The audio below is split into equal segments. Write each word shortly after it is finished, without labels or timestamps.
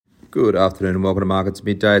Good afternoon and welcome to Markets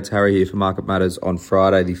Midday. It's Harry here for Market Matters on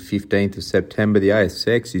Friday, the 15th of September. The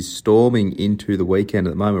ASX is storming into the weekend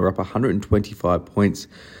at the moment. We're up 125 points.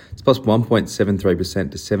 It's plus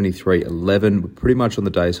 1.73% to 73.11. We're pretty much on the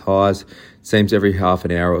day's highs. It seems every half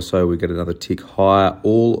an hour or so we get another tick higher.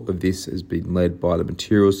 All of this has been led by the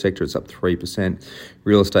materials sector. It's up 3%.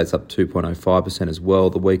 Real estate's up 2.05% as well.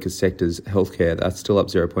 The weakest sectors, healthcare, that's still up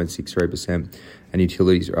 0.63%. And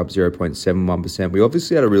utilities are up 0.71%. We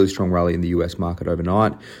obviously had a really strong rally in the US market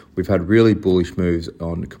overnight. We've had really bullish moves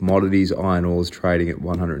on commodities. Iron ore is trading at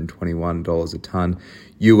 $121 a tonne.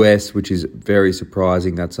 US, which is very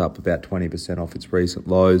surprising, that's up about 20% off its recent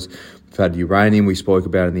lows. We've had uranium we spoke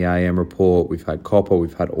about in the AM report. We've had copper,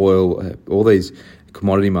 we've had oil. All these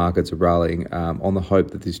commodity markets are rallying on the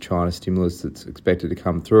hope that this China stimulus that's expected to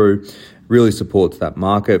come through really supports that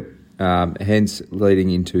market. Hence, leading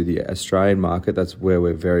into the Australian market, that's where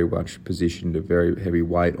we're very much positioned, a very heavy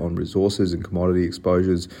weight on resources and commodity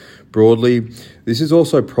exposures broadly. This is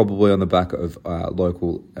also probably on the back of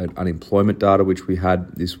local unemployment data, which we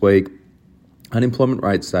had this week. Unemployment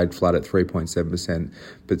rate stayed flat at 3.7%,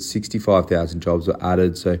 but 65,000 jobs were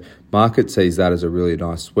added. So market sees that as a really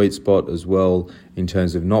nice sweet spot as well in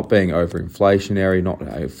terms of not being overinflationary, not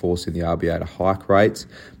forcing the RBA to hike rates,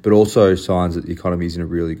 but also signs that the economy is in a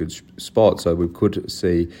really good spot. So we could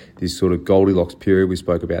see this sort of Goldilocks period. We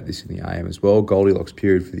spoke about this in the AM as well. Goldilocks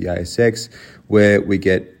period for the ASX, where we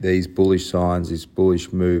get these bullish signs, this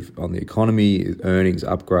bullish move on the economy, earnings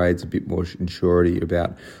upgrades, a bit more surety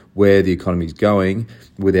about where the economy is going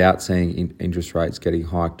without seeing interest rates getting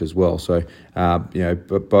hiked as well. So,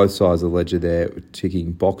 both sides of the ledger there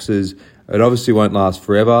ticking boxes. It obviously won't last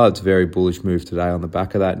forever. It's a very bullish move today on the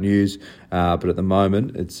back of that news. But at the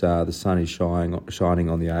moment, it's the sun is shining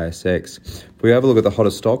on the ASX. If we have a look at the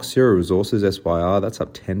hottest stocks, Sierra Resources, SYR, that's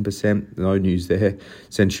up 10%. No news there.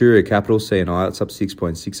 Centuria Capital, CNI, that's up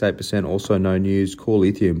 6.68%. Also no news. Core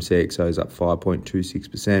Lithium, CXO, is up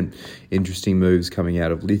 5.26%. Interesting moves coming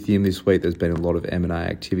out of lithium this week. There's been a lot of M&A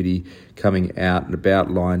activity coming out and about.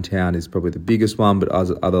 Liontown is probably the biggest one, but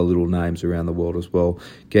other little names around the world as well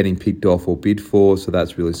getting picked off or bid for. So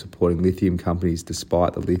that's really supporting lithium companies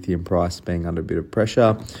despite the lithium price being under a bit of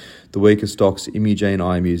pressure. The weaker stocks, Imugene,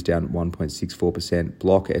 IMU is down 1.64%,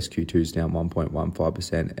 Block SQ2 is down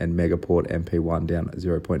 1.15%, and Megaport MP1 down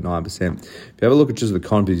 0.9%. If you have a look at just the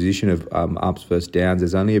composition of ups versus downs,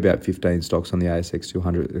 there's only about 15 stocks on the ASX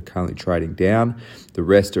 200 that are currently trading down. The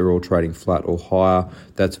rest are all trading flat or higher.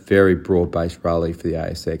 That's very broad-based rally for the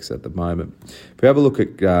ASX at the moment. If we have a look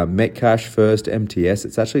at Metcash first, MTS,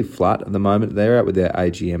 it's actually flat at the moment. They're out with their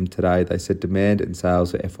AGM today. They said demand and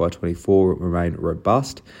sales for FY24 remain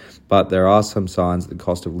robust, but there are some signs that the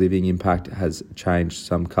cost of living impact has changed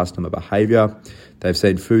some customer behaviour. They've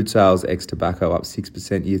seen food sales ex-tobacco up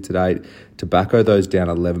 6% year to date. Tobacco, those down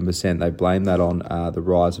 11%. They blame that on the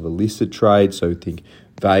rise of illicit trade. So think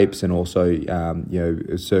vapes and also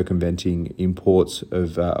circumventing imports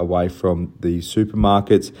of away from the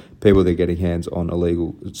supermarkets. People that are getting hands on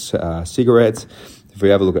illegal cigarettes. If we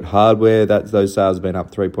have a look at hardware, those sales have been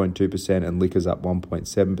up 3.2% and liquor's up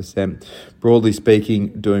 1.7%. Broadly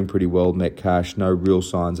speaking, doing pretty well, Metcash. No real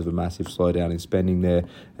signs of a massive slowdown in spending there,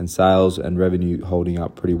 and sales and revenue holding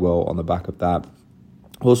up pretty well on the back of that.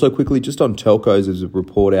 Also, quickly, just on telcos, there's a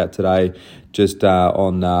report out today, just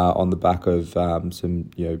on the back of some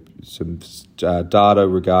data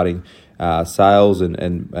regarding sales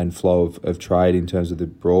and flow of trade in terms of the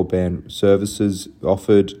broadband services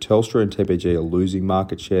offered. Telstra and TPG are losing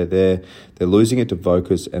market share there. They're losing it to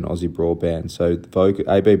Vocus and Aussie Broadband. So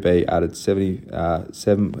ABB added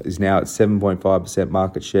 77 is now at 7.5%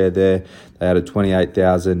 market share there. They added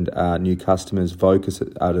 28,000 new customers. Vocus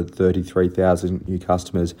added 33,000 new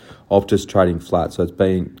customers. Optus trading flat. So it's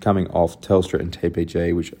been coming off Telstra and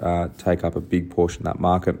TPG, which take up a big portion of that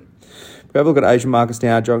market. If we have a look at Asian markets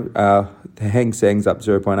now, the Hang Seng's up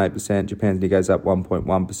 0.8%, Japan's Nikkei's up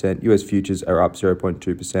 1.1%, US futures are up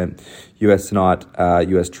 0.2%. US tonight,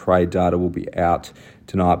 US trade data will be out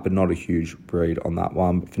tonight, but not a huge read on that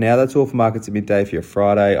one. But for now, that's all for Markets at Midday for your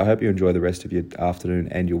Friday. I hope you enjoy the rest of your afternoon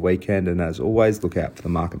and your weekend, and as always, look out for the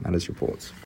Market Matters reports.